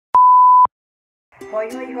Hoy,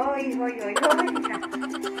 hoy, hoy, hoy, hoy, hoy.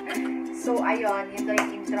 So, ayun, yun daw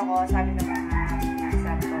yung intro ko. Sabi ng mga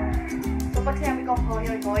nasa ko. So, pag sinabi ko, hoy,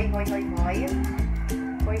 hoy, hoy, hoy, hoy, hoy.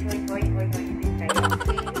 Hoy, hoy, hoy, hoy, hoy, din kayo.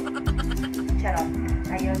 Okay? Charot.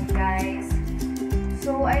 Ayun, guys.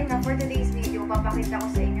 So, ayun na, for today's video, papakita ko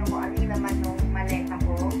sa inyo kung ano yung naman nung maleta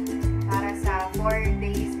ko para sa 4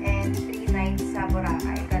 days and 3 nights sa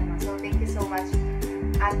Boracay. So, thank you so much,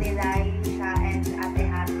 Ate Liei, siya, and Ate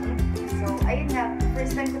Happy. So, ayun nga,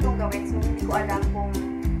 first time ko itong gawin. So, hindi ko alam kung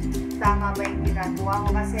tama ba yung ginagawa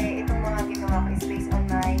ko. Kasi itong mga ginawa ko is based on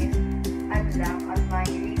my, on my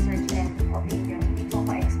research and opinion. Hindi ko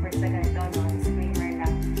ako expert sa ganito, no? Disclaimer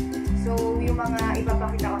lang. So, yung mga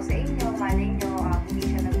ipapakita ko sa inyo, malay nyo, hindi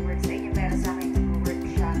siya nag-work sa inyo, pero sa akin nag-work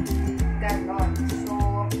siya. Ganon. So,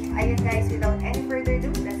 ayun guys, without any further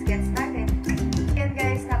ado, let's get started. Ayan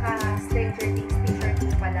guys, naka-Stranger Things t-shirt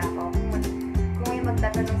po pala ako. Kung may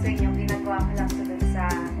magtatanong sa inyo, ginagawa ko lang sa dun sa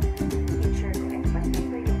picture ko. And ba't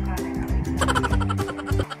ito yung kanan?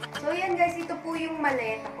 So, ayan guys, ito po yung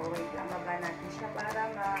maleta ko. Wait lang, maba natin siya para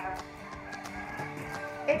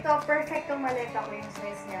ito, perfect yung maleta ko yung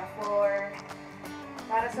size niya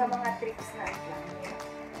para sa mga trips na lang.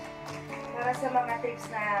 Para sa mga trips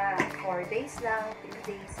na 4 days lang, 3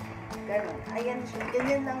 days, gano'n. Ayan siya,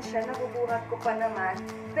 ganyan lang siya, nabubuhat ko pa naman.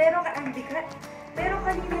 Pero, pero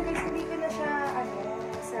kanina guys, hindi ko na siya,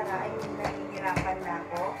 masara, I mean, nahihirapan na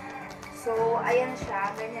ako. So, ayan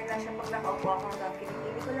siya, ganyan lang siya pag nakaupo ako hanggang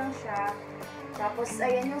kinikili ko lang siya. Tapos,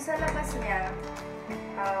 ayan yung sa labas niya,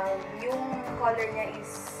 yung color niya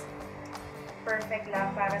is perfect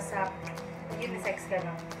lang para sa unisex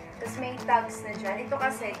gano'n. Tapos may tags na dyan. Ito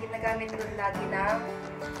kasi, ginagamit ko lagi ng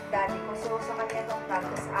daddy ko. So, sa kanya itong tag,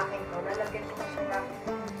 sa akin ko, lalagyan ko siya ng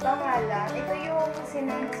pangalan. Ito yung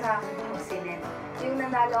sinend sa akin ko, yung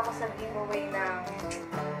nanalo ako sa giveaway ng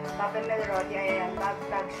Papa Melrodi. Ayan,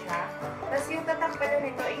 tag siya. Tapos yung tatak pala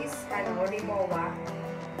nito is, Rimowa.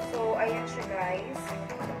 So, ayan siya guys.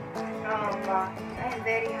 Ayan,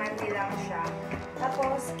 very handy lang siya.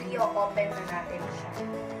 Tapos, i-open na natin siya.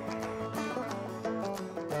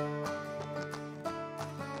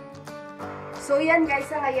 So, yan guys,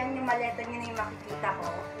 ayan yung maleta nyo na yung makikita ko.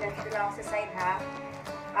 Nandito lang ako sa side ha.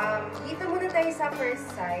 Dito muna tayo sa first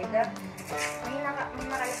side. May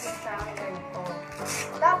nakalagay sa akin ganito.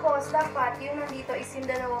 Tapos, dapat yung nandito is yung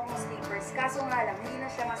dalawa kong slippers. Kaso nga lang, hindi na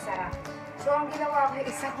siya masara. So, ang ginawa ko,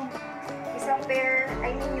 isang pair,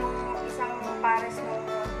 I mean yung isang pares ng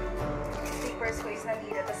slippers ko is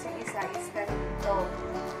nandito. Tapos yung isa is nandito.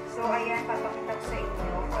 So, ayan, papakita ko sa inyo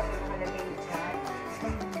kung ano nakalagay dyan.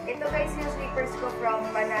 Ito guys yung slippers ko from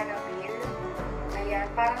Banana Peel. Ayan,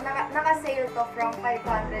 parang naka-sale to from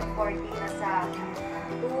 540 na sa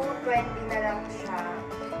 220 na lang siya.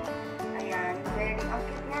 Ayan, very ang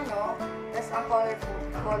cute niya, no? Tapos ang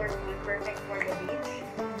colorful, perfect for the beach.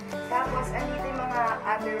 Tapos, andito yung mga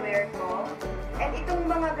underwear ko. And itong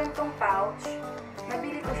mga gantong pouch,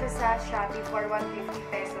 nabili ko siya sa Shopee for 150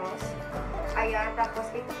 pesos. Ayan, tapos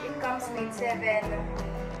it comes with 7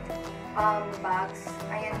 bags.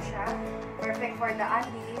 Ayan siya. Perfect for the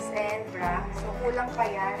undies and bra. So, kulang pa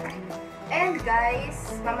yan. And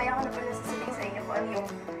guys, mamaya ko na pala sasabihin sa inyo kung ano yung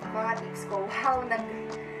mga tips ko. Wow,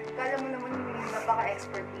 kala mo naman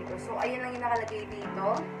napaka-expert dito. So, ayun lang yung nakalagay dito.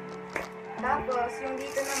 Tapos, yung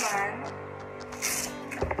dito naman,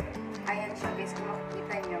 ayan siya guys, kung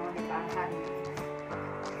makikita nyo, di ba?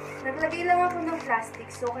 Naglagay lang ako ng plastic,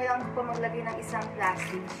 so kailangan ko pa maglagay ng isang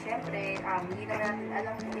plastic. Siyempre, hindi naman natin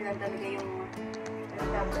alam kung ilan talaga yung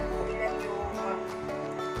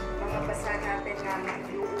mga basa natin na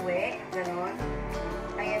mag-uwi, gano'n.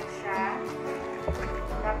 Ayan siya.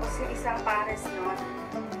 Tapos yung isang pares nun.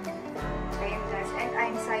 Ayan guys, and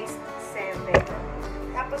I'm size 7.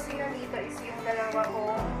 Tapos yung dito is yung dalawa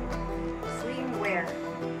kong swimwear.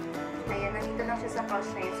 Ayan, nandito lang siya sa pouch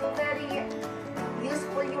na yun. So, very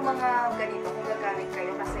useful yung mga ganito kung gagamit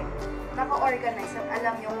kayo kasi naka-organize at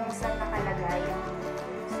alam nyo kung saan nakalagay.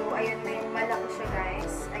 So, ayan na yung malaki siya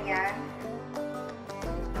guys. Ayan.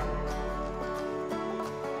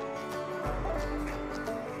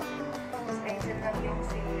 Tapos, ayan lang yung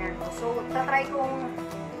swimwear ko. So, tatry kong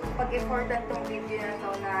pag-effortan tong video na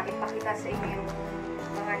to na ipakita sa inyo yung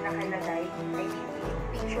mga nakalagay. I mean,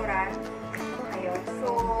 picturean. Ayun. So,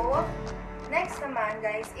 next naman,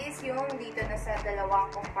 guys, is yung dito na sa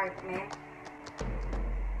dalawang compartment.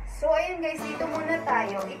 So, ayun guys, dito muna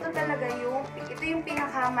tayo. Ito talaga ito yung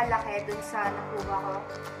pinakamalaki dun sa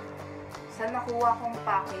nakuha kong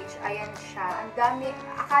package. Ayan siya. Ang dami,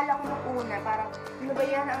 akala ko nung una, parang, ano ba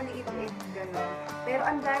yan, ang liit-liit, gano'n. Pero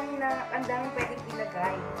ang dami pwedeng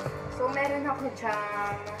ilagay. So, meron ako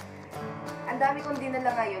dyang, ang dami kong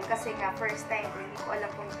dinala ngayon kasi nga first time, hindi ko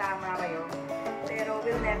alam kung tama kayo. Pero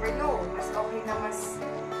we'll never know. Mas okay na mas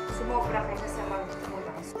sumobra kaysa sa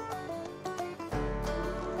magkulang.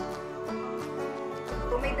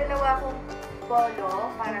 So, may dalawa akong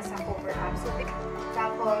polo para sa cover up. So,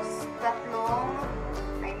 tapos, tatlong,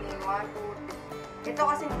 I mean, 1, 2, ito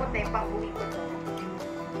kasing puti, pang-uwi ko to.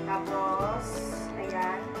 Tapos,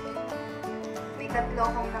 ayan. May tatlo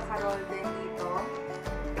akong naka-roll din dito.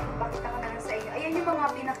 Pakita ko na lang sa inyo. Ayan yung mga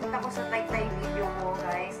pinakita ko sa tay-tay video ko,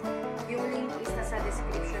 guys. Yung link is nasa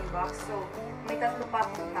description box. So, may tatlo pa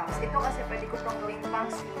akong tops. Ito kasi pwede ko itong gawing pang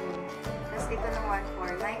swimming. Tapos dito naman for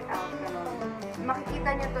night out, gano'n. Makikita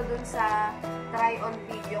nyo to dun sa try-on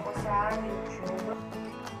video ko sa YouTube.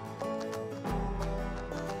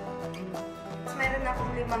 Tapos meron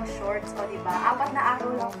akong 5 shorts, o diba? 4 na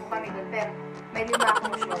araw lang po kami dun, pero may 5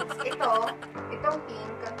 akong shorts. Itong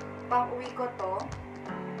pink, pang-uwi ko to.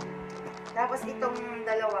 Tapos itong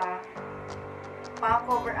dalawa,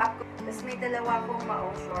 pang-cover up ko. Tapos may dalawa akong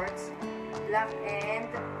maong shorts, black and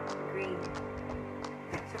green.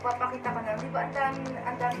 So, papakita ko na. Diba,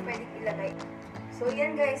 ang dami pwedeng ilagay. So,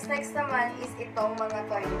 yan guys. Next naman is itong mga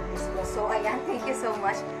toiletries ko. So, ayan. Thank you so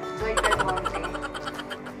much. Joy Del Monte.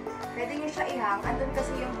 Pwede nyo siya ihang. Andun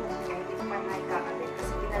kasi yung hook niya. Hindi ko man nakikakabit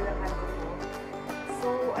kasi pinalaman ko po. So,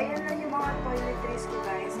 ayan lang yung mga toiletries ko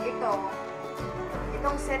guys.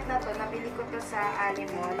 Itong set na to, nabili ko to sa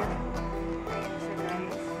Animal. Ayan siya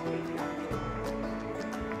guys. Wait lang.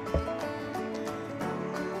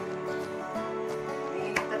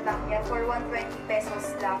 Niya for 120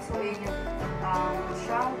 pesos lang. So, yun yung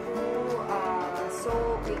shampoo,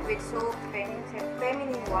 soap, liquid soap,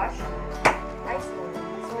 feminine wash. Ay,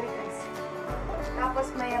 sorry guys.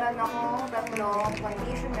 Tapos, mayroon ako tatlong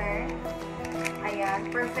conditioner. Ayan,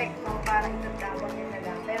 perfect to para itatapon nyo na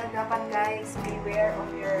lang. Pero dapat guys, beware of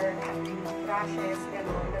your brushes.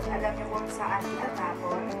 Alam nyo kung saan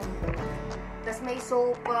itatapon. Tapos, may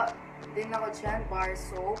soap din ako dyan, bar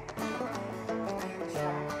soap. Ayan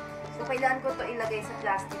siya. So, kailangan ko to ilagay sa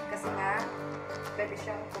plastic kasi nga, pwede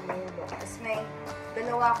siyang tumulo. Tapos may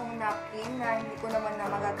dalawa akong napkin na hindi ko naman na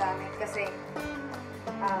magagamit kasi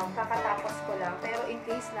kakatapos ko lang. Pero in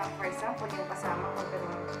case lang, for example, yung kasama ko,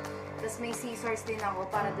 tapos may scissors din ako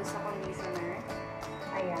para doon sa conditioner.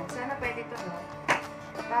 Ayan. Sana pwede to, no?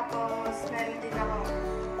 Tapos, meron din akong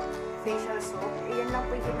facial soap. Ayan lang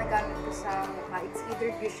po yung ginagamit ko sa mukha. It's either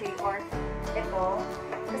Gucci or ito.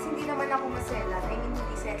 Kasi hindi naman ako maselan. I mean,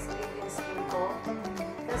 hindi sensitive yung skin ko.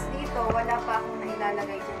 Tapos dito, wala pa akong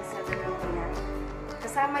nailalagay dyan sa dalawang yan.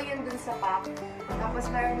 Kasama yun dun sa pack. Tapos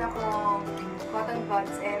meron akong cotton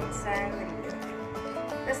buds and sandal.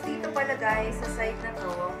 Tapos dito pala guys, sa side na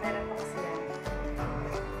to, meron pa kasi yan.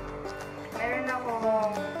 Meron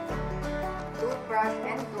akong toothbrush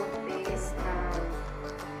and toothpaste na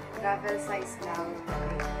travel size lang.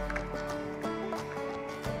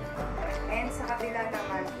 And sa kabila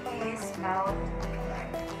naman is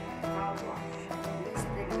mouthwash.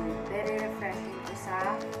 Listerine. Very refreshing to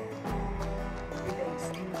sa videos.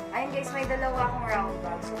 Ayun guys, may dalawa akong round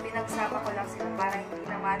bag. So, pinagsama ko lang sila para hindi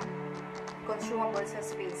naman consumable sa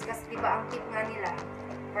space. Kasi diba ang tip nga nila,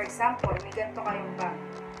 for example, may ganito kayong bag.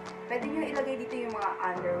 Pwede nyo ilagay dito yung mga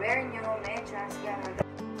underwear nyo, medyas, yan.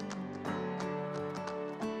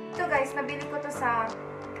 Ito guys, nabili ko to sa,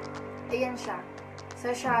 ayan siya, sa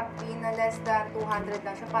Shopee na less than 200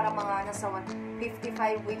 lang siya para mga nasa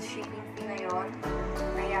 155 with shipping fee na yun.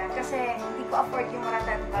 Ayan, kasi hindi ko afford yung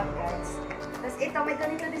rattan bag guys. Tapos ito, may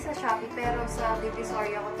ganito din sa Shopee pero sa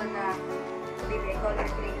Divisoria ko to na bili, color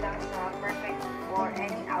gray lang siya, perfect for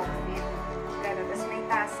any outfit. Ganun, tapos may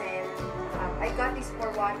tassel. I got this for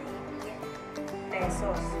 180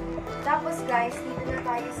 pesos. Tapos guys, dito na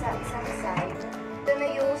tayo sa isang side. Ito na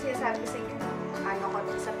yung sinasabi ko sa inyo, ano ko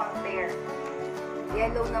dun sa pang-pair.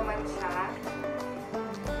 Yellow naman siya.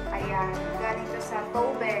 Ayan, galing to sa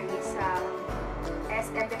Towberry sa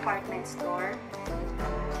SM Department Store.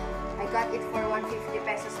 I got it for 150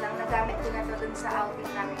 pesos lang. Nagamit ko na to dun sa outing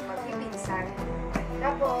namin magpipinsan.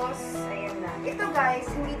 Tapos, ayan na. Ito guys,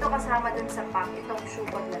 hindi to kasama dun sa pack. Itong shoe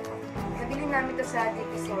bag na to. Nabili namin to sa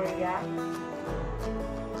Divisoria.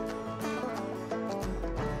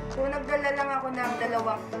 So, nagdala lang ako ng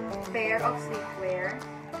 2 pair of sleepwear.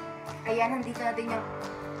 Ayan, nandito na din yung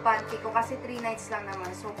panty ko kasi 3 nights lang naman.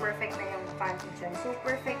 So, perfect na yung panty dyan. So,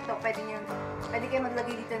 perfect to. Pwede kayo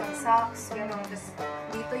maglagay dito ng socks, gano'n. Tapos,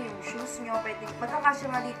 dito yung shoes nyo. Magkakasya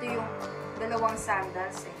nga dito yung 2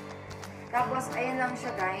 sandals eh. Tapos, ayan lang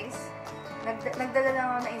siya guys. Nagdala lang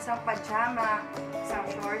ako ng isang pajama, isang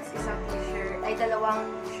shorts, isang t-shirt, ay 2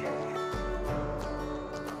 t-shirt.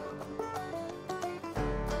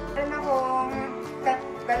 Meron akong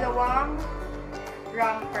dalawang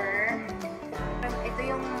romper. Ito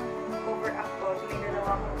yung cover up ko. May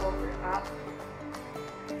dalawang cover up.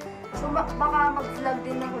 So, baka mag-vlog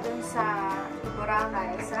din ako dun sa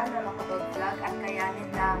Boracay. Sana makapag-vlog at kayanin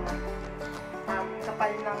lang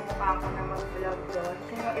kapal ng mukha ko na mag-vlog doon.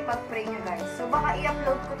 Kaya ipag-pray nyo guys. So, baka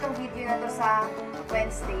i-upload ko tong video na to sa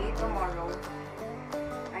Wednesday, tomorrow.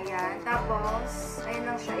 Ayan. Tapos, ayun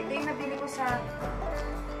lang siya. Ito yung nabili ko sa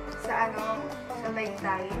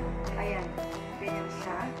Taytay. Ayan. Ganyan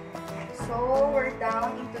siya. So, we're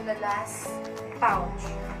down into the last pouch.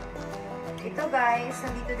 Ito guys,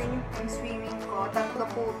 nandito din yung swimming ko. Tatlo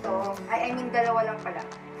po ito. I mean, dalawa lang pala.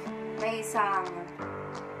 May isang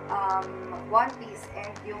one piece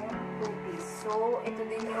and yung two piece. So, ito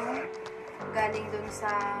din yung galing dun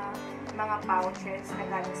sa mga pouches na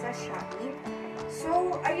galing sa Shopee.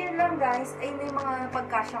 So, ayun lang guys. Ayun yung mga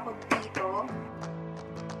pagkasya ko dito.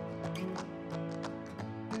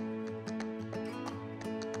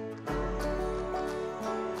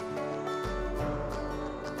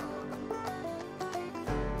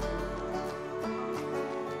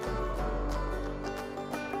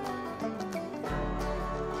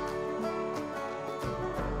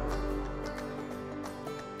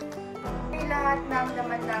 Lahat ng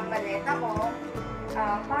laman ng maleta ko,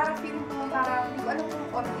 parang feeling ko parang, hindi ko alam kung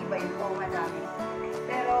konti ba yung bunga namin.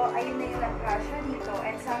 Pero, ayun na yung nagkasya dito.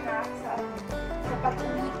 And sana, sa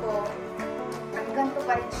pag-uwi ko, ganito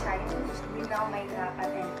pa rin siya. Hindi na ako mahirapan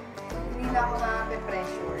and hindi na ako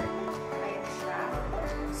ma-pressure. Ayan siya.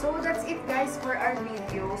 So, that's it guys for our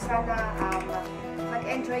video. Sana,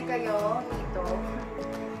 mag-enjoy kayo dito.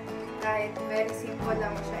 Kahit very simple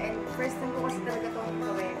lang siya. And first time ko kasi talaga itong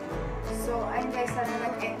gawin. So, ayun guys, sana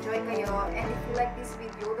nag-enjoy kayo. And if you like this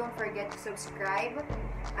video, don't forget to subscribe.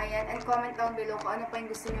 Ayan, and comment down below kung ano pa yung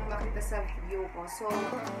gusto nyo makita sa video ko. So,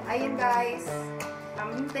 ayun guys,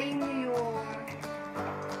 hintayin nyo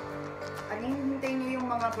yung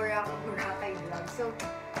mga Boracay vlog. So,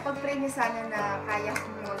 pag-pray nyo sana na kaya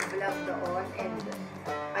kong mag-vlog doon. And,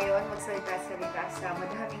 ayun, magsalita-salita sa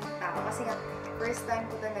madaming tao. Kasi nga, first time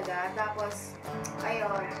ko talaga. Tapos,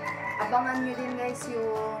 ayun, abangan nyo din guys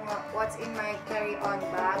yung what's in my carry-on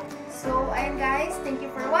bag. So, ayun guys, thank you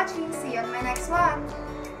for watching. See you on my next one.